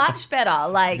I'm much better.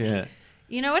 Like, Yeah.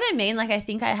 you know what I mean? Like, I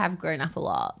think I have grown up a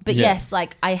lot. But Yeah. yes,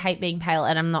 like, I hate being pale,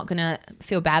 and I'm not going to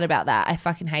feel bad about that. I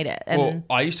fucking hate it. And Well,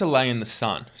 I used to lay in the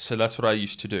sun, so that's what I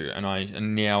used to do,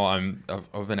 and now I'm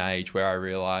of an age where I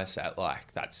realise that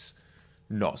like that's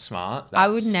not smart. I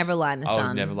would never lie in the I sun.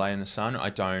 would never lay in the sun. I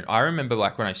don't. I remember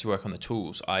like when I used to work on the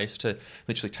tools, I used to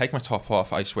literally take my top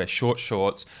off. I used to wear short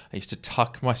shorts. I used to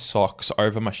tuck my socks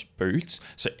over my boots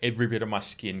so every bit of my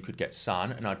skin could get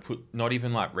sun, and I'd put not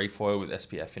even like reef oil with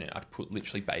SPF in it. I'd put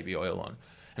literally baby oil on.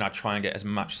 And I'd try and get as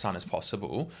much sun as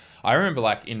possible. I remember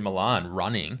like in Milan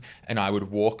running, and I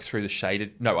would walk through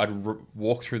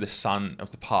walk through the sun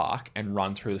of the park and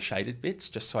run through the shaded bits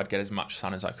just so I'd get as much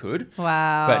sun as I could.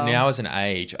 Wow. But now as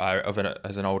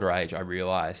an older age, I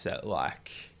realised that like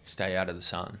stay out of the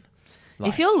sun.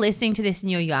 if you're listening to this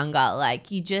and you're younger, like,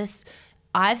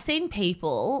 I've seen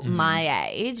people my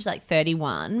age, like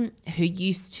 31, who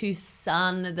used to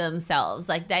sun themselves.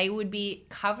 Like, they would be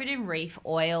covered in reef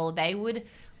oil. They would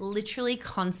literally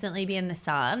constantly be in the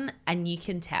sun, and you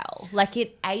can tell. Like,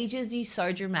 it ages you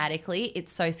so dramatically.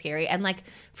 It's so scary. And like,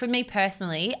 for me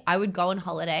personally, I would go on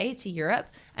holiday to Europe,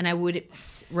 and I would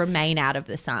remain out of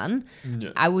the sun. Yeah.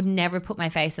 I would never put my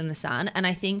face in the sun. And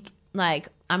I think, like,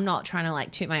 I'm not trying to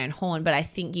like toot my own horn, but I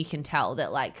think you can tell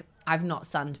that like I've not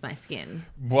sunned my skin.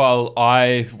 Well,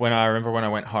 I remember when I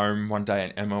went home one day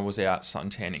and Emma was out sun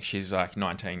tanning. She's like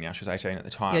 19 now. She was 18 at the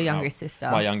time. Your younger sister.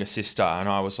 My younger sister. And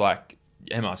I was like,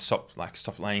 Emma, stop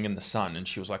laying in the sun. And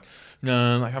she was like,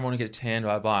 no, like I want to get a tan,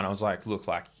 blah, blah. And I was like, look,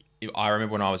 like I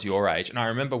remember when I was your age, and I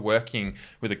remember working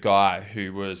with a guy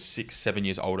who was 6-7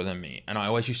 years older than me. And I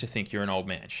always used to think, you're an old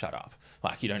man, shut up.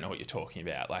 Like, you don't know what you're talking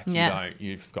about. Like,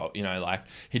 you've got, like,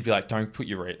 he'd be like, don't put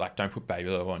baby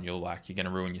oil on. You're going to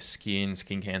ruin your skin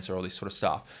cancer, all this sort of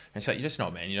stuff. And it's like, you're just an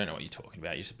old man. You don't know what you're talking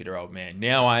about. You're just a bitter old man.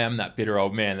 Now I am that bitter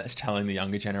old man that's telling the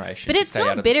younger generation. But it's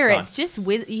not bitter. It's just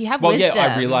you have well, wisdom.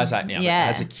 yeah, I realise that now. Yeah. But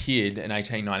as a kid, an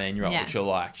 18, 19-year-old, Yeah. you're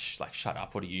like, shut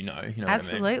up. What do you know? You know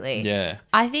Absolutely. what I mean? Yeah.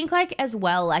 I think like as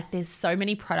well, like there's so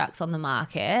many products on the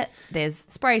market. There's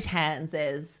spray tans,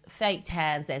 there's fake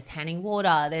tans, there's tanning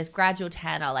water, there's gradual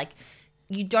tanner. Like,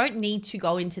 you don't need to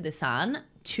go into the sun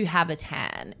to have a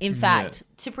tan. In fact,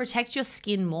 to protect your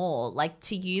skin more, like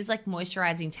to use like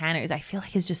moisturizing tanners, I feel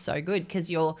like is just so good because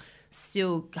you're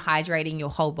still hydrating your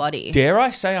whole body. Dare I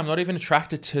say I'm not even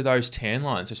attracted to those tan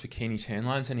lines, those bikini tan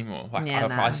lines anymore. Like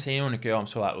if I see them on a girl, I'm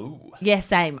sort of like, ooh. Yeah,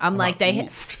 same. I'm like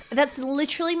oof. that's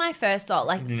literally my first thought.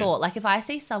 Like if I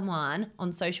see someone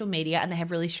on social media and they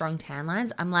have really strong tan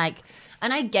lines, I'm like,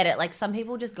 and I get it. Like some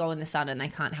people just go in the sun and they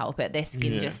can't help it. Their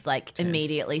skin just like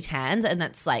immediately tans, and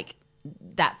that's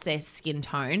their skin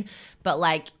tone. But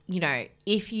like,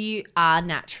 if you are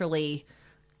naturally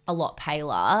a lot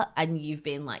paler and you've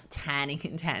been like tanning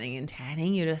and tanning and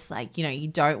tanning, you're just like, you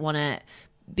don't want to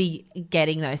be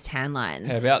getting those tan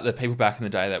lines. How about the people back in the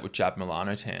day that would jab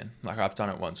Milano tan? Like I've done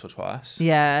it once or twice.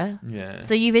 Yeah. Yeah.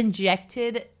 So you've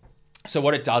injected So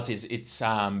what it does is it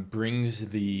brings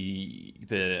the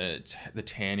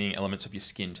tanning elements of your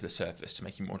skin to the surface to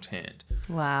make you more tanned.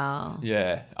 Wow.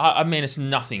 Yeah. I mean, it's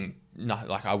nothing,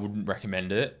 like I wouldn't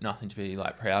recommend it. Nothing to be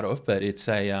like proud of, but it's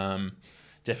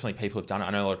definitely people have done it. I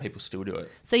know a lot of people still do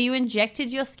it. So you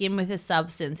injected your skin with a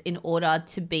substance in order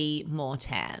to be more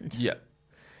tanned. Yeah.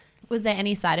 Was there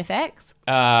any side effects?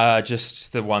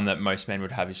 Just the one that most men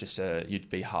would have is just you'd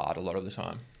be hard a lot of the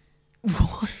time.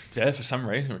 What? Yeah, for some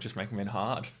reason, it would just make men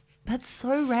hard. That's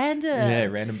so random. Yeah,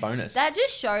 random bonus. That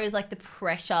just shows like the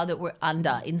pressure that we're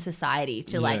under in society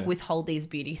to like withhold these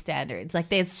beauty standards. Like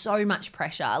there's so much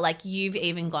pressure. Like you've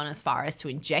even gone as far as to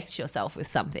inject yourself with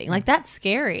something. Like that's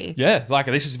scary. Yeah, like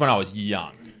this is when I was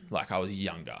young. Like I was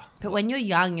younger. But when you're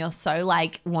young, you're so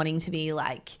like wanting to be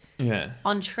like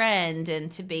on trend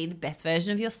and to be the best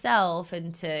version of yourself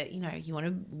and to, you want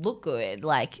to look good.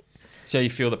 Like, so you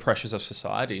feel the pressures of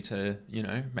society to,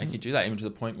 make you do that, even to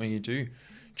the point where you do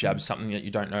jab something that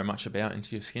you don't know much about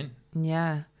into your skin.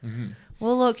 Yeah. Mm-hmm.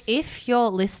 Well, look, if you're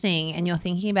listening and you're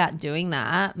thinking about doing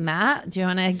that, Matt, do you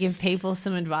want to give people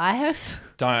some advice?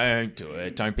 Don't do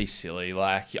it. Don't be silly.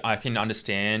 Like I can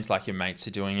understand like your mates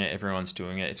are doing it. Everyone's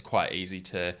doing it. It's quite easy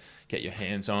to get your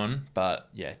hands on, but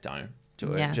yeah, don't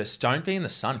do it. Yeah. Just don't be in the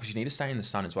sun because you need to stay in the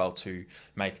sun as well to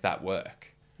make that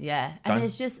work. Yeah. And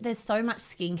there's so much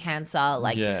skin cancer.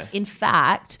 Like in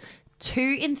fact,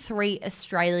 2 in 3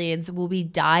 Australians will be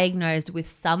diagnosed with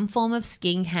some form of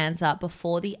skin cancer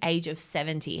before the age of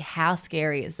 70. How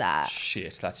scary is that?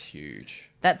 Shit, that's huge.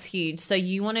 That's huge. So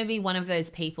you want to be one of those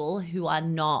people who are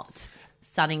not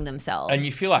sunning themselves. And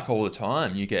you feel like all the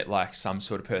time you get like some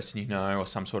sort of person or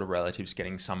some sort of relatives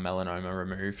getting some melanoma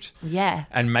removed. Yeah.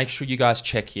 And make sure you guys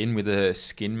check in with a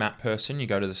skin map person. You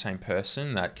go to the same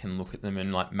person that can look at them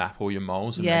and like map all your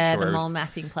moles. And make sure the mole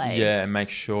mapping place. Yeah, and make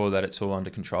sure that it's all under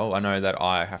control. I know that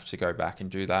I have to go back and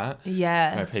do that.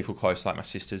 Yeah. I know people close like my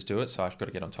sisters do it, so I've got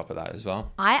to get on top of that as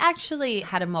well. I actually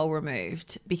had a mole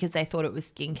removed because they thought it was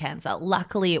skin cancer.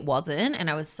 Luckily it wasn't, and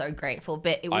I was so grateful.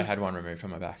 But I had one removed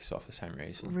from my back, so off the same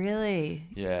reason. Really?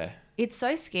 Yeah. It's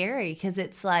so scary because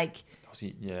it's like...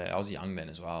 I was young then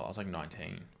as well. I was like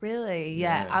 19. Really?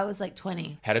 Yeah. I was like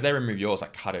 20. How did they remove yours?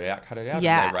 Like cut it out?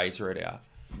 Yeah. Or did they razor it out?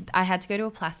 I had to go to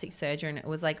a plastic surgeon and it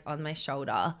was like on my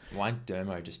shoulder. My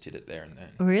dermo just did it there and then.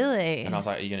 Really? And I was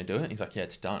like, are you going to do it? And he's like, yeah,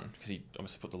 it's done. Because he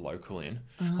obviously put the local in.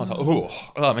 I was like,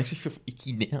 it makes me feel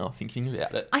icky now thinking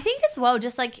about it. I think as well,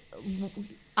 just like,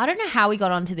 I don't know how we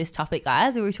got onto this topic,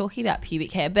 guys. We were talking about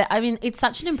pubic hair, but I mean, it's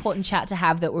such an important chat to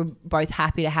have that we're both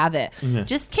happy to have it. Yeah.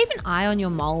 Just keep an eye on your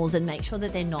moles and make sure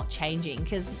that they're not changing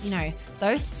because,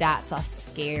 those stats are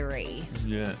scary.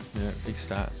 Yeah, big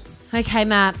stats. Okay,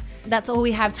 Matt, that's all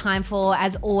we have time for.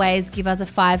 As always, give us a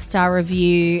 5-star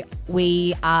review.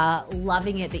 We are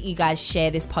loving it that you guys share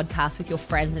this podcast with your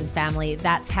friends and family.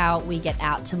 That's how we get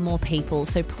out to more people.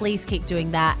 So please keep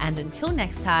doing that. And until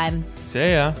next time,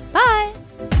 see ya. Bye.